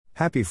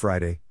Happy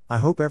Friday, I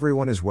hope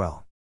everyone is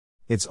well.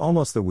 It's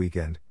almost the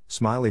weekend,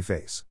 smiley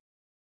face.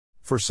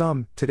 For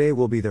some, today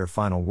will be their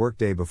final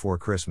workday before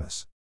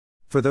Christmas.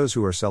 For those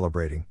who are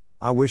celebrating,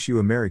 I wish you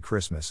a Merry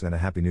Christmas and a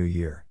Happy New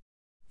Year.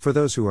 For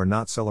those who are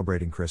not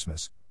celebrating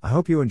Christmas, I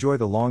hope you enjoy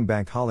the long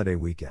bank holiday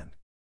weekend.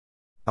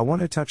 I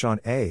want to touch on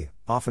a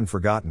often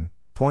forgotten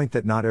point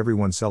that not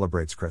everyone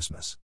celebrates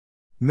Christmas.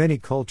 Many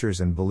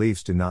cultures and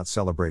beliefs do not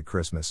celebrate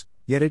Christmas,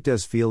 yet it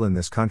does feel in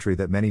this country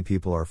that many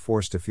people are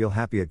forced to feel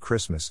happy at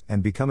Christmas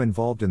and become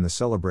involved in the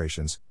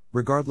celebrations,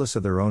 regardless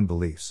of their own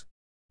beliefs.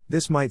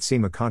 This might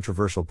seem a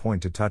controversial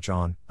point to touch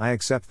on, I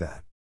accept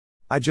that.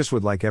 I just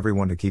would like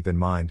everyone to keep in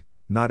mind,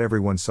 not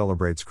everyone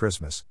celebrates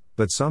Christmas,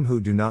 but some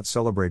who do not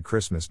celebrate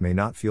Christmas may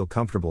not feel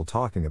comfortable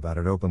talking about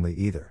it openly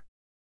either.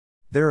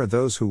 There are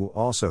those who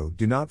also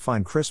do not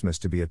find Christmas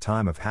to be a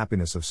time of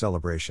happiness of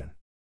celebration.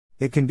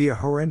 It can be a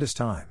horrendous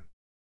time.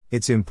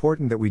 It's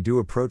important that we do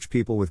approach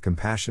people with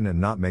compassion and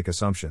not make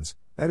assumptions.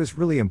 That is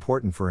really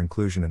important for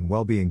inclusion and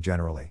well-being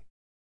generally.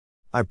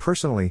 I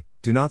personally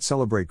do not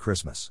celebrate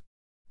Christmas.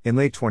 In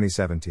late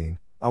 2017,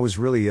 I was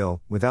really ill.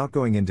 Without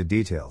going into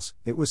details,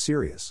 it was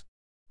serious.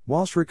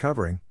 Whilst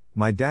recovering,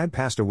 my dad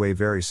passed away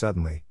very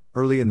suddenly,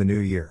 early in the new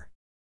year.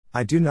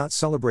 I do not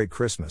celebrate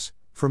Christmas.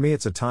 For me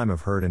it's a time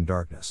of hurt and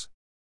darkness.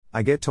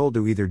 I get told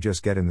to either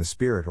just get in the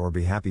spirit or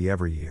be happy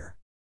every year.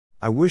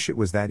 I wish it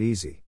was that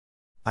easy.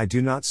 I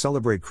do not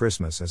celebrate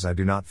Christmas as I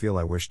do not feel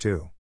I wish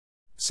to.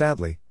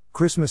 Sadly,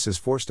 Christmas is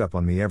forced up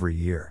on me every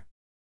year.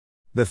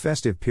 The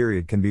festive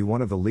period can be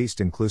one of the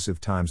least inclusive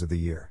times of the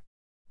year.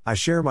 I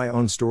share my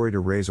own story to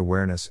raise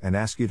awareness and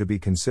ask you to be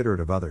considerate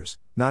of others.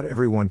 Not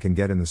everyone can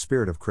get in the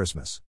spirit of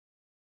Christmas.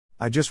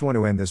 I just want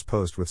to end this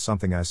post with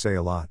something I say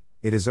a lot: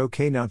 it is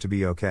okay not to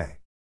be okay.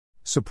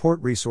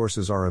 Support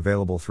resources are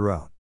available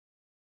throughout.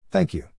 Thank you.